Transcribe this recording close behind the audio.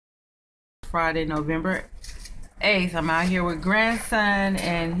Friday, November 8th. I'm out here with grandson,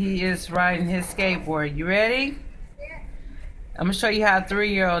 and he is riding his skateboard. You ready? Yeah. I'm going to show you how a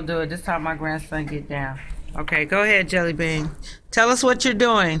 3-year-old do it. This time my grandson get down. Okay, go ahead, Jelly Bean. Tell us what you're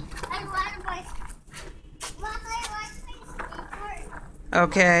doing. I ride my skateboard.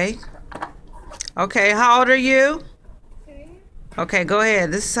 Okay. Okay, how old are you? 3. Okay, go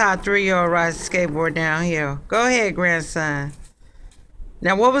ahead. This is how a 3-year-old rides a skateboard downhill. Go ahead, grandson.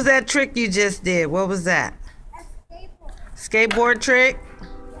 Now, what was that trick you just did? What was that? A skateboard. Skateboard trick?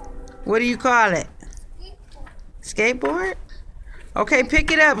 What do you call it? Skateboard? Okay, pick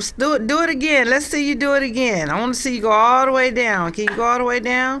it up. Do it again. Let's see you do it again. I want to see you go all the way down. Can you go all the way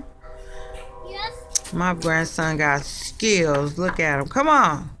down? Yes. My grandson got skills. Look at him. Come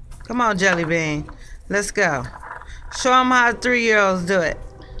on. Come on, Jelly Bean. Let's go. Show them how 3-year-olds do it.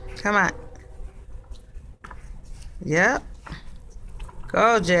 Come on. Yep.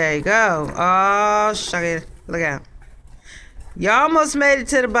 Go, Jay. Go. Oh, shuck it. Look at him. You almost made it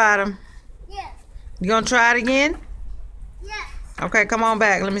to the bottom. Yes. You gonna try it again? Yes. Okay, come on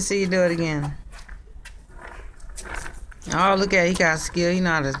back. Let me see you do it again. Oh, look at it. He got skill. He know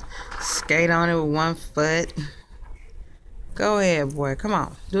how to skate on it with 1 foot. Go ahead, boy. Come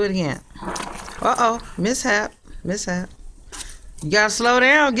on. Do it again. Uh-oh. Mishap. Mishap. You gotta slow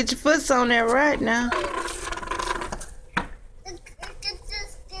down. Get your foots on there right now.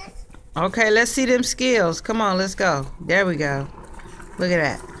 Okay, let's see them skills. Come on, let's go. There we go. Look at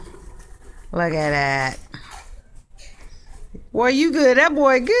that. Look at that. Boy, you good. That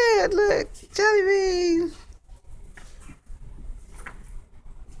boy good. Look. Jelly Bean.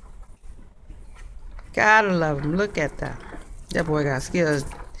 Gotta love him. Look at that. That boy got skills.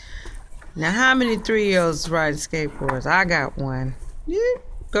 Now, how many 3-year-olds ride skateboards? I got one. Yeah.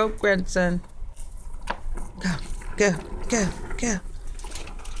 Go, grandson. Go, go, go, go.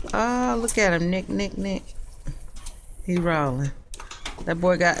 Oh, look at him. Nick, Nick, Nick. He rolling. That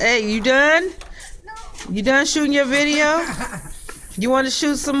boy got... Hey, you done? No. You done shooting your video? You want to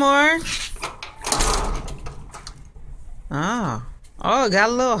shoot some more? Oh. Oh, got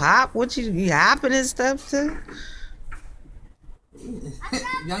a little hop. What you hopping and stuff too?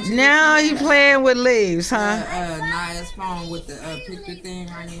 Now he playing with leaves, huh? Naya's phone with the picture thing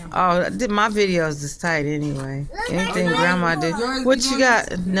right here. Oh, my videos is tight anyway. Anything grandma did. What you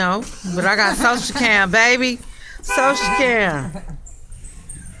got? No, but I got social cam, baby. Social cam.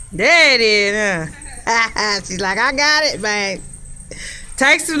 There it is, huh? She's like, I got it, man.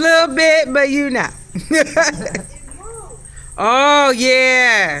 Takes a little bit, but you know. Oh,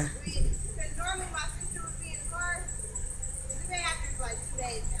 yeah.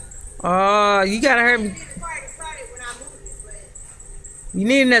 Oh, you gotta hurry. You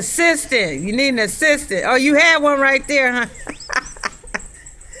need an assistant. You need an assistant. Oh, you had one right there, huh?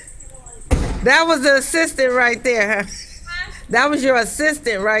 That was the assistant right there, huh? That was your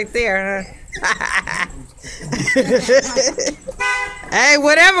assistant right there, huh? Hey,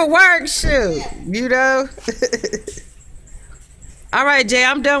 whatever works, shoot. You know? All right, Jay,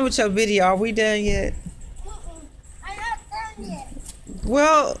 I'm done with your video. Are we done yet? I'm not done yet.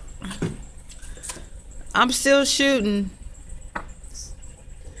 Well, I'm still shooting.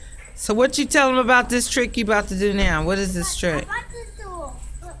 So what you tell them about this trick you about to do now? What is this trick? I'm about to do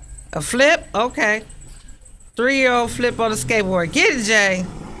A flip? Okay. 3-year-old flip on a skateboard. Get it, Jay.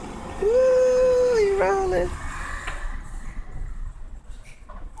 Woo, you rolling.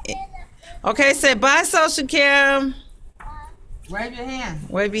 Okay, say bye, social cam. Wave your hand.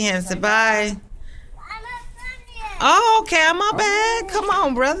 Wave your hand. Say bye. I'm not done yet. Oh, okay. My bad. Come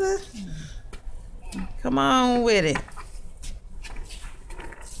on, brother. Come on with it.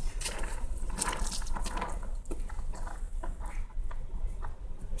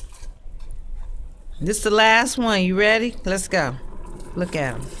 This is the last one. You ready? Let's go. Look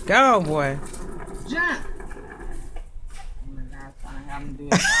at him. Go on, boy. Jump. Oh my God, trying to have him do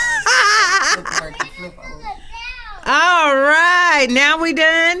it. Flip over. All right. Now we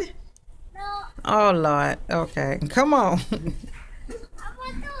done? No, Oh, Lord. Okay. Come on. I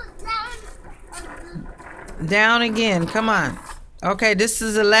want to down. Down again. Come on. Okay, this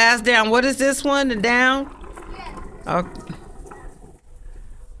is the last down. What is this one? The down? Yeah. Okay.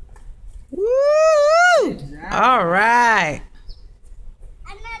 Woo! All right.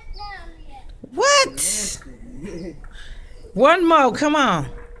 I'm not done yet. What? One more. Come on.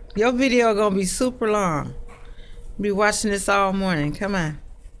 Your video gonna be super long. Be watching this all morning. Come on.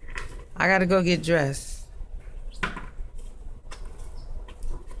 I gotta go get dressed.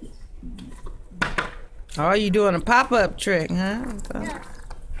 Oh, you doing a pop-up trick, huh?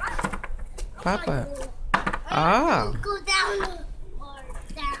 Pop-up. Oh. Go down or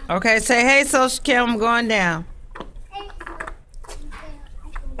down. Okay, say hey, Social Kim. I'm going down. Hey, I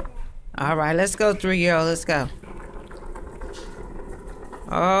go down. All right, let's go, 3-year-old. Let's go.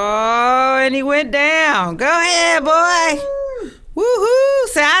 Oh, and he went down. Go ahead, boy. Woohoo!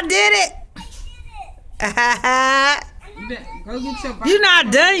 Say I did it. Go get your bike. You're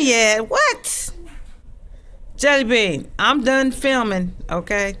not done yet. What? Jelly Bean, I'm done filming.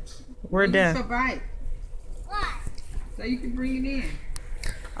 Okay, we're Go get your done. bike What? so you can bring it in.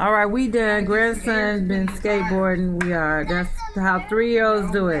 All right, we done. Grandson's been skateboarding. We are. That's how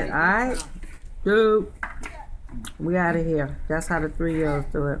 3-year-olds do it. All right, dude. We out of here. That's how the 3-year-olds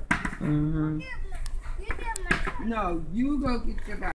do it. You get my No, you go get your bike.